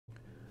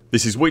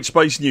This is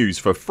Witchspace News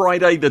for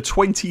Friday the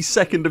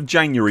 22nd of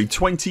January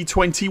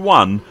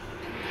 2021.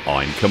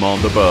 I'm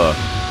Commander Buur.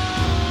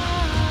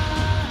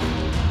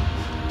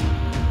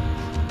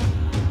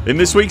 In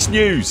this weeks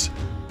news,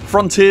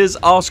 Frontier's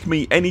Ask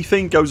Me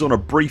Anything goes on a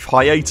brief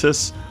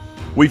hiatus.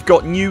 We've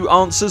got new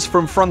answers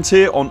from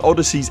Frontier on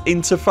Odyssey's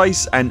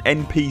interface and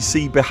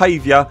NPC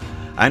behaviour,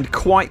 and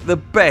quite the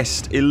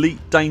best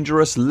Elite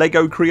Dangerous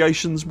LEGO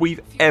creations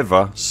we've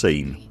ever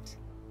seen.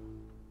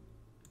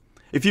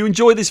 If you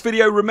enjoy this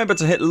video, remember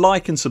to hit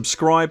like and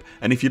subscribe,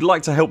 and if you'd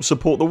like to help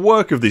support the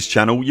work of this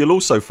channel, you'll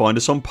also find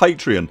us on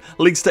Patreon.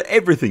 Links to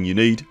everything you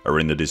need are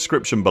in the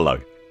description below.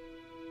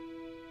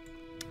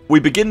 We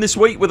begin this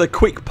week with a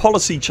quick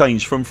policy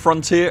change from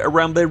Frontier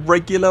around their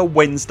regular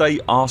Wednesday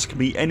Ask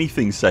Me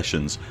Anything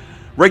sessions.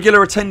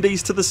 Regular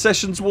attendees to the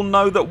sessions will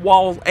know that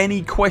while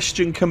any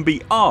question can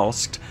be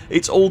asked,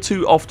 it's all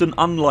too often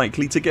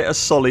unlikely to get a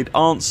solid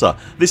answer.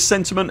 This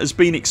sentiment has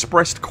been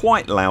expressed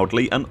quite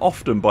loudly and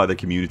often by the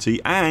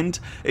community, and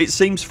it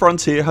seems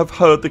Frontier have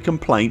heard the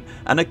complaint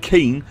and are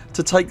keen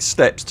to take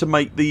steps to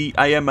make the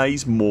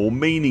AMAs more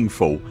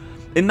meaningful.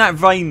 In that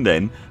vein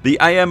then, the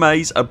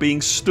AMAs are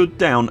being stood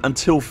down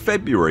until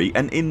February,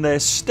 and in their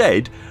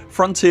stead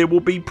Frontier will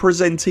be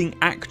presenting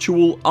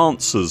actual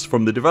answers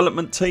from the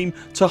development team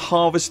to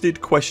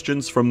harvested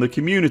questions from the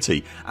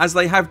community, as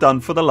they have done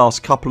for the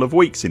last couple of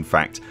weeks in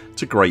fact,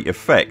 to great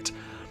effect.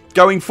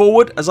 Going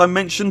forward, as I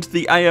mentioned,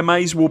 the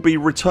AMAs will be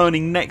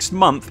returning next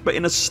month, but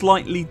in a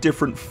slightly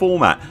different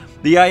format.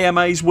 The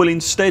AMAs will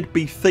instead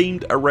be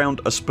themed around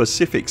a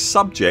specific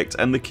subject,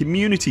 and the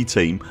community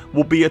team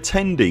will be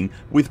attending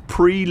with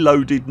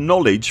pre-loaded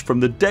knowledge from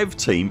the dev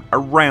team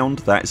around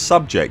that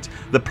subject.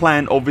 The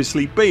plan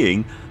obviously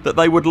being that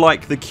they would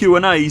like the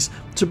Q&As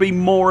to be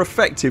more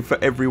effective for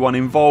everyone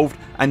involved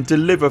and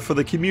deliver for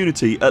the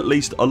community at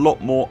least a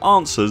lot more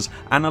answers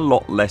and a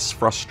lot less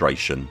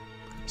frustration.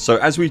 So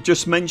as we've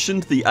just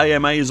mentioned, the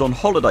AMA is on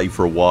holiday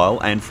for a while,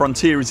 and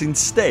Frontier is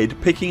instead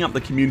picking up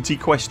the community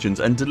questions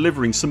and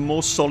delivering some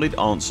more solid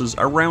answers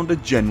around a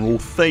general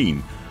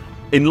theme.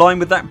 In line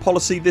with that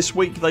policy, this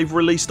week they've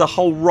released a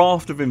whole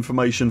raft of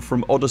information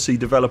from Odyssey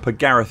developer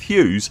Gareth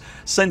Hughes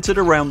centred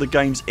around the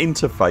game's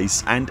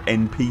interface and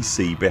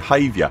NPC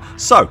behaviour.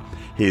 So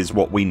here's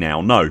what we now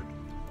know.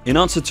 In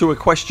answer to a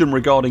question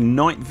regarding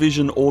night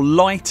vision or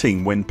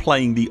lighting when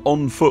playing the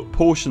on foot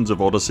portions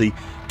of Odyssey,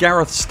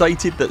 Gareth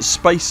stated that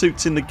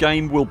spacesuits in the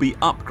game will be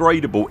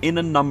upgradable in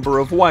a number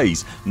of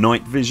ways,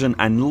 night vision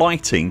and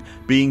lighting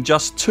being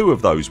just two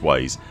of those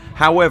ways.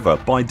 However,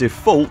 by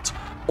default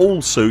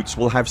all suits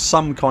will have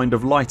some kind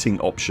of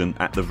lighting option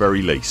at the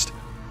very least.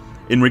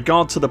 In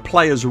regard to the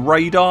players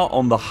radar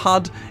on the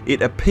HUD,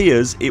 it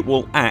appears it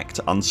will act,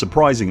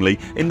 unsurprisingly,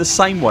 in the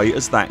same way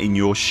as that in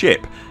your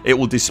ship. It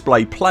will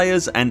display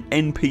players and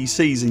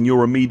NPCs in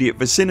your immediate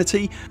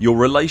vicinity, your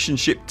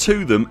relationship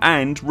to them,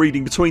 and,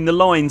 reading between the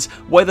lines,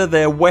 whether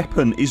their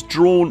weapon is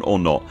drawn or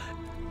not,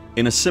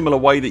 in a similar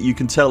way that you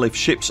can tell if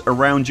ships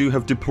around you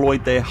have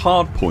deployed their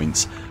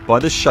hardpoints by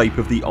the shape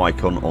of the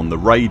icon on the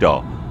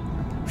radar.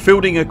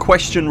 Fielding a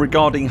question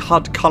regarding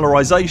HUD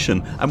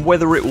colorisation and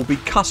whether it will be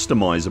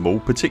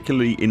customisable,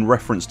 particularly in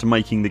reference to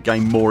making the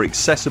game more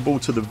accessible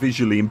to the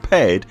visually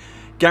impaired,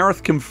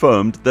 Gareth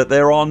confirmed that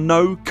there are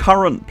no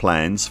current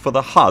plans for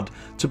the HUD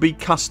to be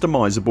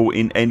customisable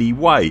in any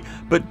way,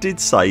 but did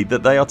say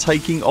that they are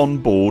taking on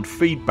board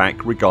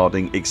feedback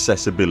regarding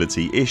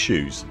accessibility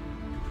issues.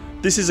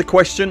 This is a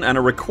question and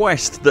a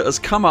request that has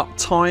come up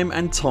time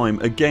and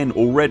time again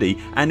already,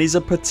 and is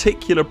a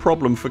particular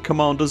problem for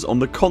commanders on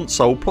the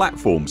console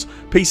platforms.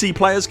 PC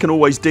players can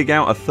always dig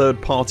out a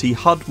third party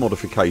HUD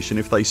modification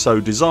if they so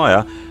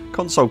desire.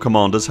 Console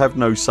commanders have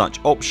no such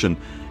option.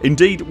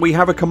 Indeed, we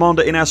have a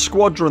commander in our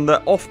squadron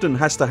that often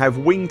has to have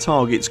wing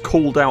targets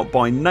called out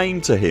by name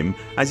to him,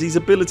 as his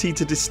ability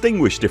to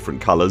distinguish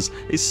different colours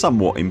is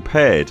somewhat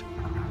impaired.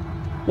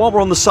 While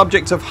we're on the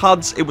subject of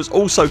HUDs, it was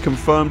also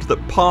confirmed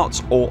that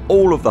parts or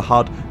all of the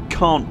HUD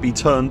can't be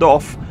turned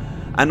off,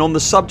 and on the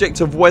subject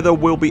of whether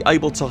we'll be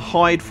able to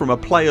hide from a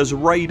player's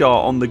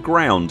radar on the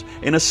ground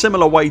in a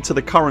similar way to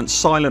the current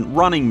silent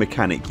running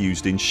mechanic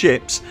used in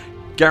ships,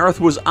 Gareth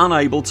was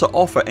unable to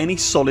offer any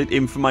solid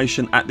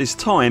information at this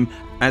time,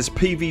 as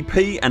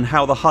PvP and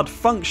how the HUD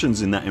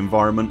functions in that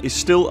environment is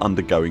still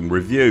undergoing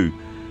review.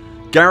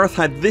 Gareth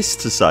had this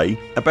to say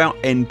about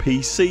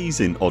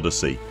NPCs in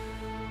Odyssey.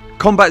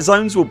 Combat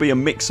zones will be a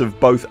mix of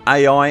both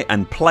AI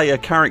and player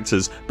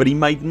characters, but he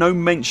made no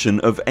mention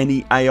of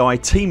any AI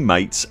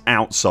teammates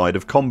outside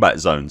of combat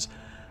zones.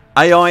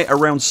 AI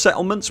around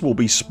settlements will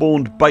be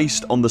spawned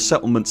based on the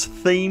settlement's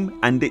theme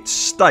and its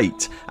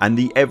state, and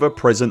the ever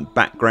present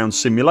background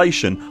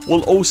simulation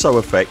will also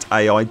affect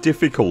AI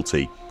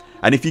difficulty.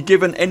 And if you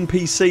give an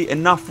NPC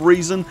enough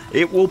reason,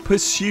 it will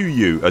pursue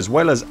you, as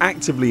well as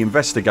actively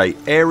investigate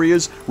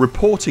areas,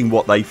 reporting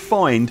what they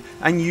find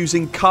and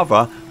using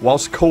cover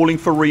whilst calling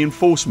for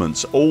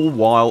reinforcements, all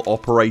while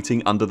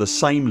operating under the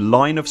same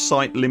line of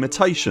sight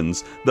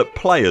limitations that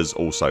players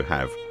also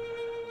have.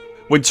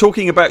 When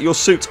talking about your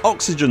suit's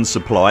oxygen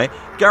supply,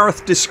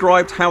 Gareth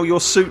described how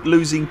your suit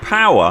losing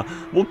power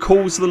will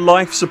cause the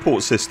life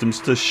support systems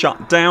to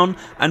shut down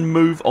and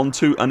move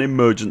onto an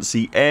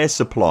emergency air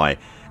supply.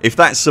 If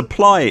that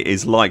supply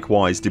is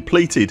likewise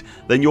depleted,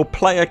 then your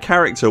player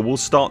character will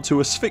start to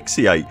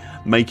asphyxiate,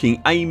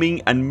 making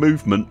aiming and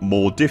movement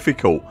more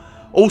difficult.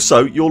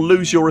 Also, you'll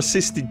lose your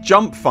assisted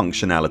jump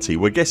functionality.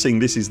 We're guessing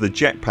this is the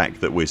jetpack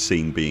that we're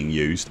seeing being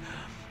used.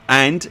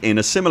 And in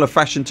a similar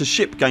fashion to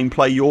ship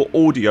gameplay, your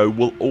audio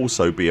will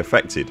also be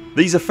affected.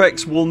 These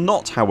effects will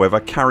not however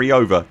carry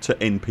over to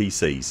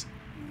NPCs.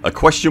 A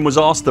question was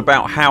asked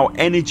about how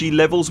energy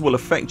levels will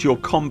affect your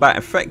combat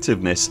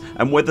effectiveness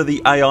and whether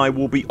the AI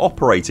will be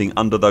operating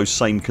under those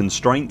same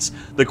constraints.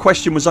 The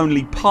question was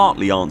only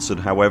partly answered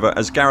however,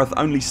 as Gareth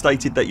only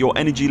stated that your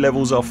energy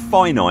levels are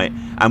finite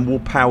and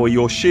will power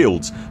your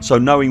shields, so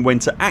knowing when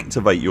to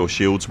activate your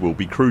shields will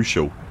be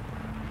crucial.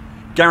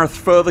 Gareth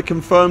further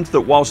confirmed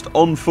that whilst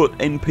on foot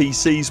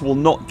NPCs will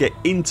not get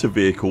into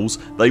vehicles,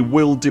 they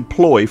will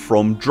deploy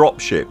from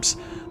dropships.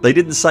 They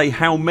didn't say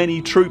how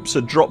many troops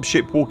a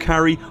dropship will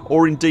carry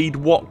or indeed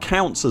what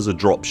counts as a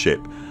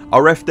dropship.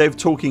 Are FDev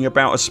talking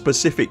about a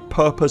specific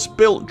purpose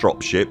built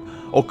dropship,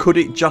 or could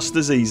it just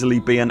as easily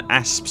be an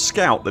ASP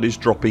scout that is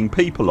dropping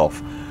people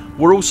off?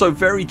 We're also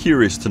very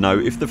curious to know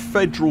if the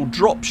federal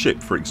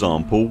dropship for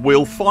example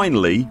will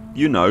finally,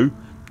 you know,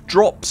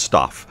 drop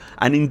stuff,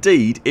 and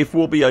indeed if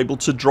we'll be able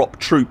to drop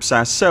troops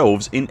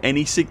ourselves in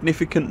any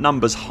significant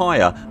numbers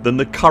higher than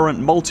the current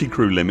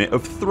multi-crew limit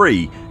of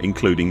 3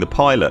 including the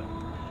pilot.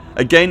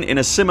 Again, in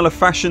a similar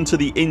fashion to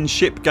the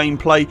in-ship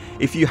gameplay,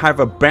 if you have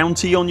a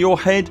bounty on your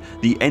head,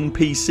 the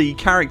NPC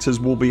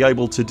characters will be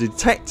able to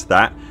detect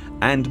that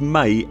and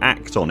may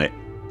act on it.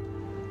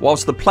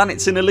 Whilst the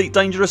planets in Elite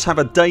Dangerous have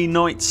a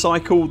day-night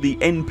cycle, the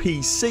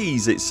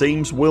NPCs it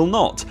seems will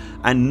not,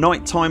 and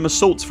nighttime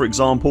assaults for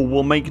example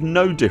will make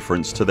no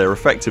difference to their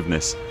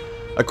effectiveness.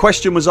 A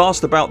question was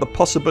asked about the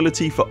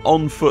possibility for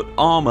on foot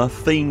armour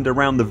themed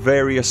around the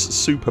various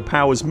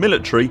superpowers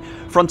military.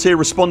 Frontier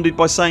responded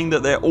by saying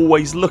that they're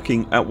always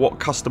looking at what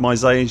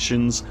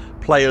customisations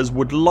players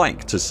would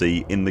like to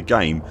see in the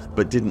game,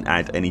 but didn't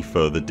add any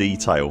further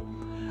detail.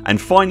 And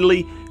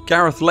finally,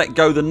 Gareth let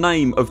go the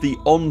name of the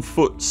on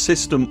foot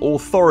system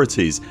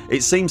authorities.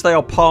 It seems they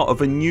are part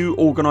of a new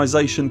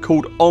organisation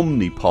called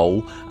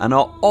Omnipol and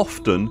are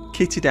often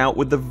kitted out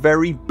with the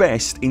very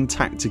best in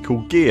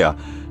tactical gear.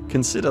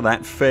 Consider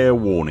that fair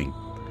warning.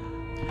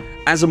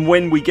 As and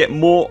when we get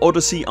more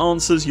Odyssey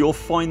answers, you'll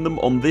find them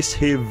on this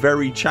here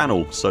very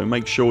channel, so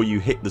make sure you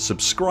hit the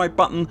subscribe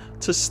button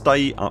to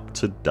stay up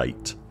to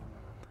date.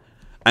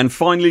 And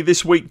finally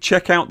this week,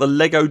 check out the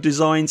LEGO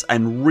designs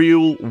and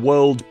real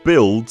world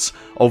builds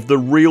of the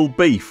Real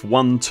Beef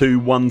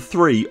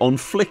 1213 on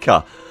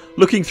Flickr.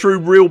 Looking through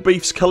Real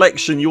Beef's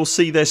collection, you'll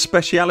see their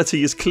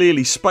speciality is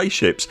clearly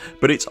spaceships,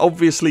 but it's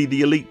obviously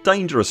the Elite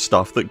Dangerous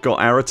stuff that got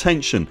our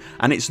attention,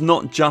 and it's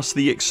not just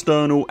the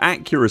external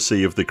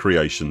accuracy of the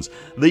creations.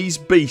 These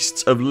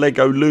beasts of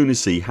LEGO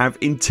lunacy have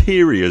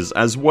interiors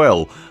as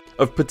well.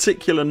 Of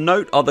particular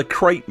note are the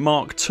Crate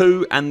Mark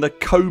II and the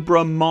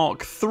Cobra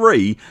Mark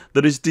III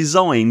that is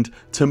designed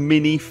to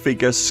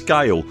minifigure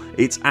scale.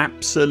 It's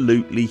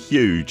absolutely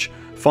huge.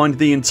 Find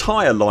the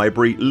entire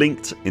library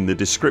linked in the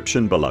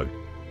description below.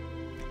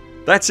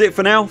 That's it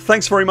for now.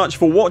 Thanks very much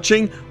for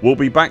watching. We'll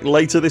be back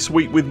later this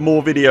week with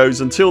more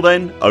videos. Until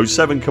then,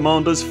 07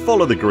 Commanders,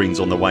 follow the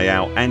greens on the way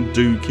out and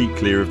do keep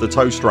clear of the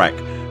toast rack.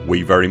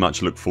 We very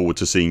much look forward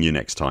to seeing you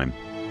next time.